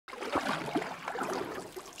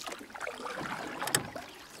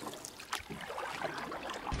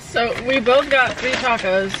So we both got 3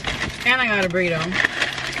 tacos, and I got a burrito,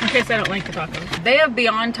 in case I don't like the tacos. They have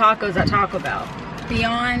Beyond Tacos at Taco Bell.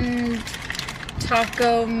 Beyond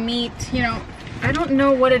Taco meat, you know, I don't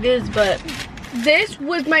know what it is, but this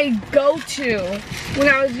was my go-to when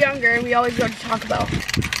I was younger. We always go to Taco Bell.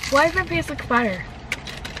 Why does my face look fire?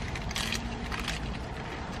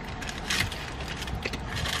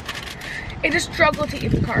 It's a struggle to eat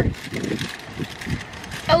the car.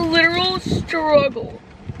 A literal struggle.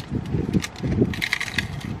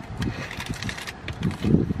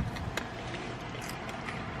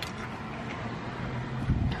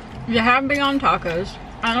 you have Beyond Tacos.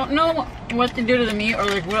 I don't know what to do to the meat or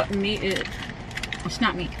like what meat is. It's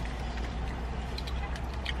not meat.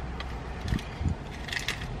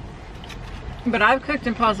 But I've cooked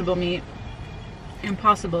Impossible meat. That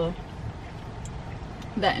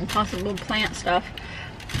Impossible plant stuff.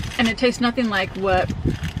 And it tastes nothing like what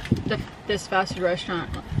this fast food restaurant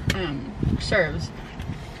serves.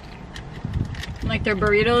 Like their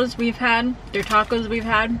burritos we've had, their tacos we've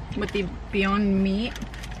had with the Beyond Meat.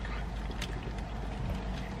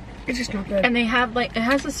 It's just not good. And they have like, it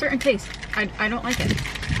has a certain taste. I don't like it.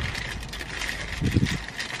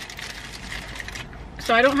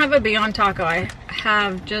 So I don't have a Beyond Taco. I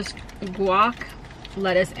have just guac,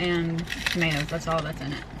 lettuce, and tomatoes. That's all that's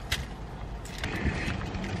in it.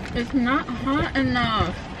 It's not hot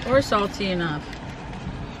enough or salty enough.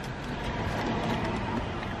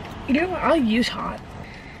 You know what? I'll use hot.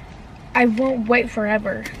 I won't wait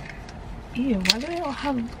forever. Ew, why do they all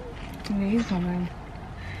have names on them?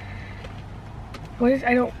 What is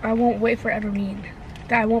I won't wait forever mean?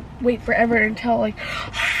 That I won't wait forever until like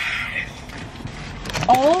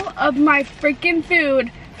all of my freaking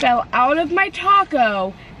food fell out of my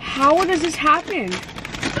taco. How does this happen?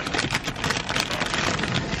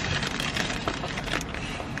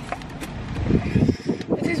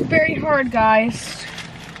 This is very hard, guys.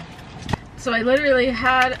 So I literally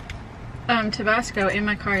had Tabasco in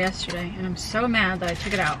my car yesterday, and I'm so mad that I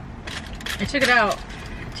took it out. I took it out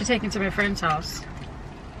to take it to my friend's house.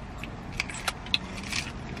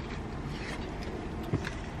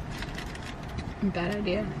 Bad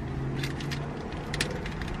idea.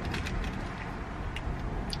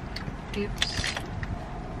 Oops.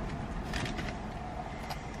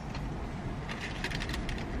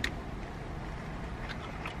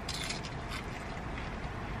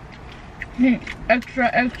 Extra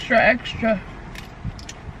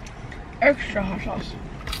hot sauce.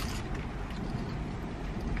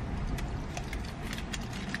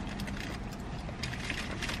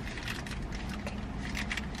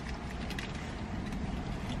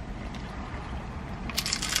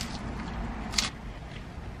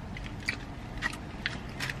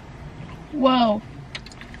 Whoa.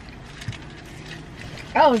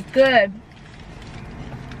 That was good.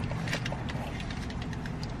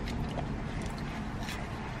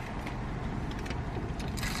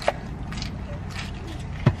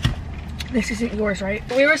 This isn't yours, right?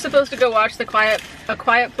 We were supposed to go watch A Quiet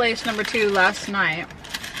Place #2 last night.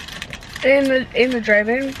 In the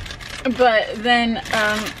drive-in? But then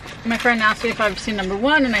my friend asked me if I've seen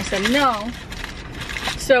 #1 and I said no.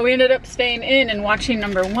 So we ended up staying in and watching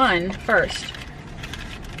 #1 first.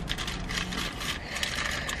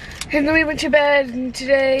 And then we went to bed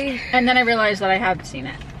today. And then I realized that I hadn't seen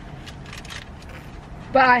it.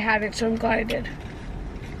 But I haven't, so I'm glad I did.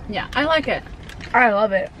 Yeah, I like it. I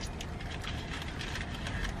love it.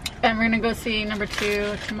 And we're gonna go see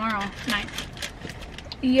 #2 tomorrow night.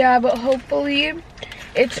 Yeah, but hopefully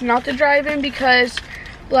it's not the drive-in because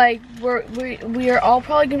like we are all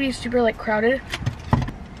probably gonna be super like crowded.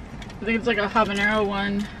 I think it's like a habanero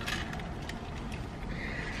one.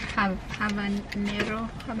 Habanero.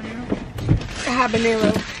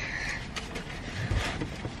 Habanero.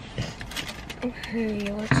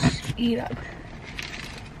 Okay, let's eat up.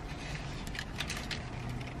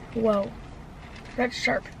 Whoa, that's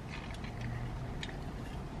sharp.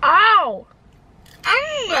 Ow!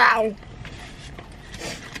 Ow!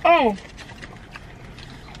 Oh.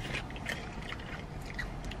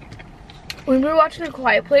 When we were watching A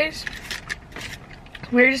Quiet Place,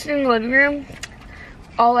 we were just in the living room,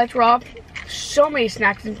 all lights were off, so many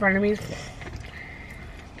snacks in front of me.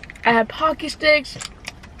 I had Pocky Sticks,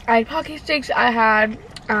 I had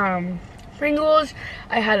Pringles,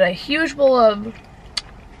 I had a huge bowl of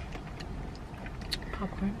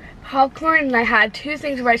popcorn, and I had 2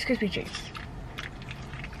 things of Rice Krispie treats.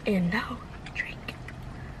 And no drink.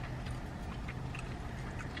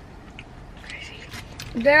 Crazy.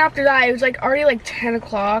 Then after that, it was like already like 10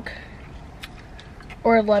 o'clock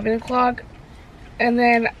or 11 o'clock. And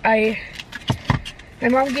then I My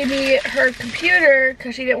mom gave me her computer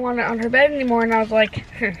because she didn't want it on her bed anymore, and I was like,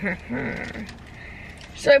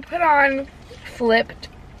 so I put on Flipped.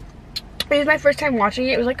 It was my first time watching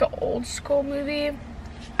it. It was like an old school movie.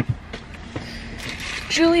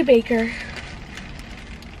 Julie Baker.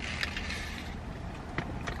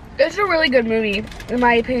 It's a really good movie, in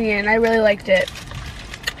my opinion. I really liked it.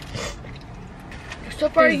 So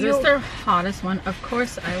far, is this their hottest one? Of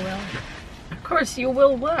course I will. Of course you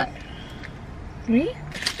will what? Me?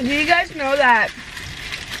 Do you guys know that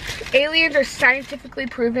aliens are scientifically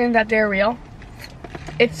proven that they're real?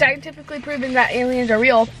 It's scientifically proven that aliens are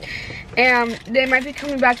real, and they might be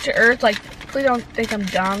coming back to Earth. Like, please don't think I'm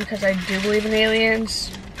dumb, because I do believe in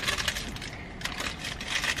aliens.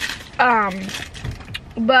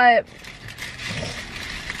 But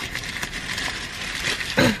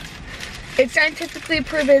it's scientifically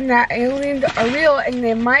proven that aliens are real, and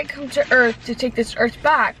they might come to Earth to take this Earth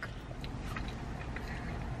back.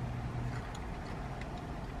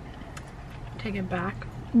 Take it back?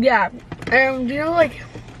 Yeah. And you know, like,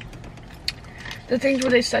 the things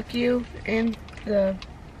where they suck you in the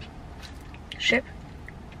ship?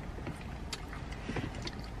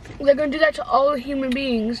 They're gonna do that to all the human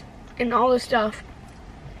beings and all the stuff.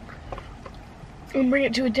 And bring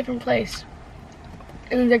it to a different place.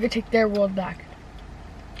 And then they're gonna take their world back.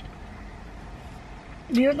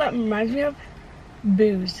 Do you know what that reminds me of?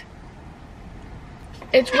 Booze.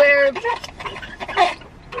 It's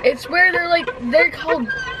where they're like, they're called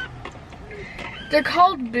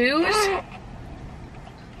booze.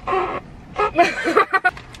 Well,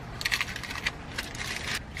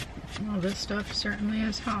 this stuff certainly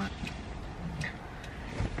is hot.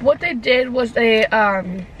 What they did was they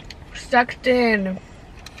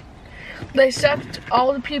sucked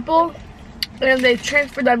all the people and they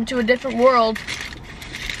transferred them to a different world,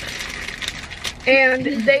 and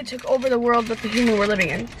they took over the world that the humans were living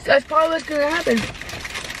in. So that's probably what's gonna happen.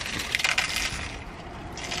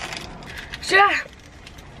 So yeah.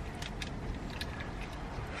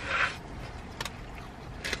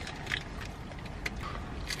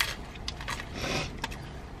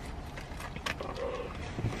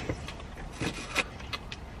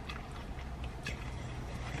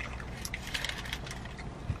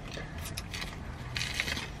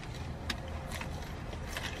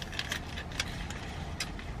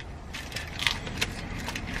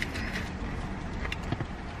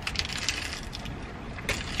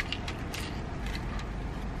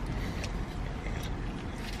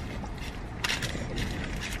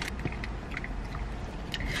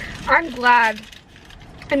 I'm glad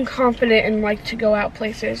and confident and like to go out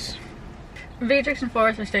places. Beatrix and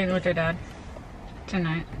Forrest are staying with their dad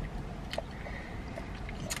tonight.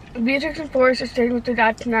 Beatrix and Forrest are staying with their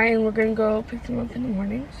dad tonight, and we're gonna go pick them up in the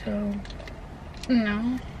morning, so.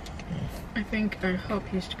 No. I hope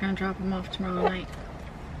he's gonna drop them off tomorrow night.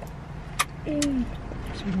 So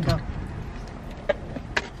we can go.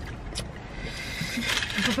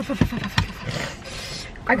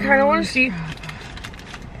 I kinda wanna see.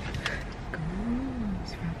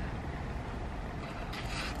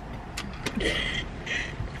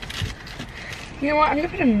 You know what? I'm gonna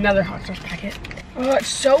put another hot sauce packet. Oh, it's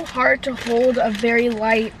so hard to hold a very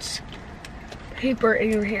light paper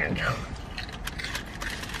in your hand.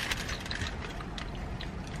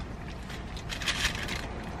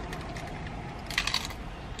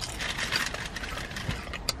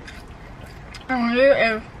 I wonder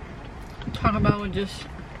if Taco Bell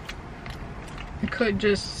could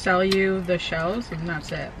just sell you the shells and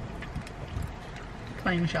that's it.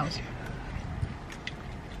 Plain shells.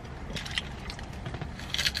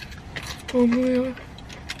 Oh my God.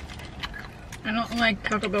 I don't like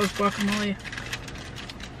Taco Bell's guacamole.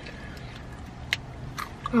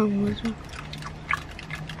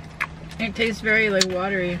 It tastes very like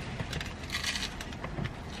watery.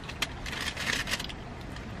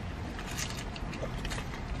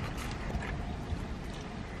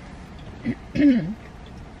 Wait,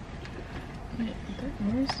 that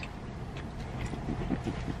was...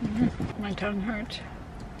 My tongue hurts.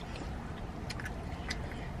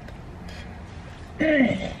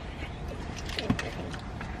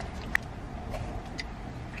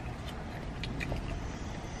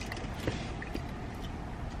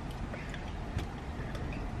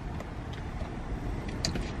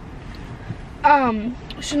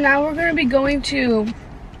 So now we're gonna be going to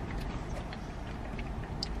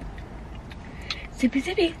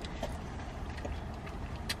Zippy.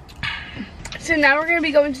 So now we're gonna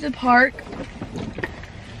be going to the park,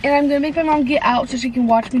 and I'm gonna make my mom get out so she can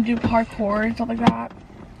watch me do parkour and stuff like that.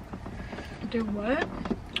 Do what?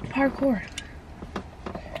 Parkour.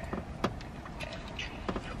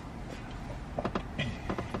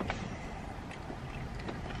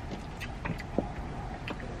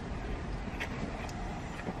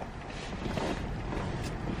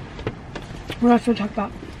 What else do we talk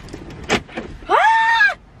about?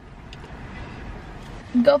 Ah!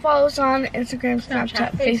 Go follow us on Instagram,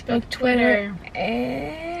 Snapchat, Facebook, Twitter,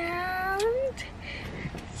 and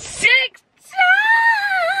TikTok!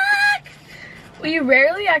 We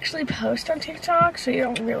rarely actually post on TikTok, so you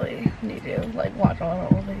don't really need to like watch all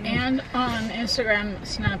our old videos. And on Instagram,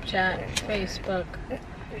 Snapchat, Facebook.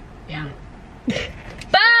 Yeah.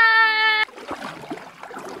 Bye!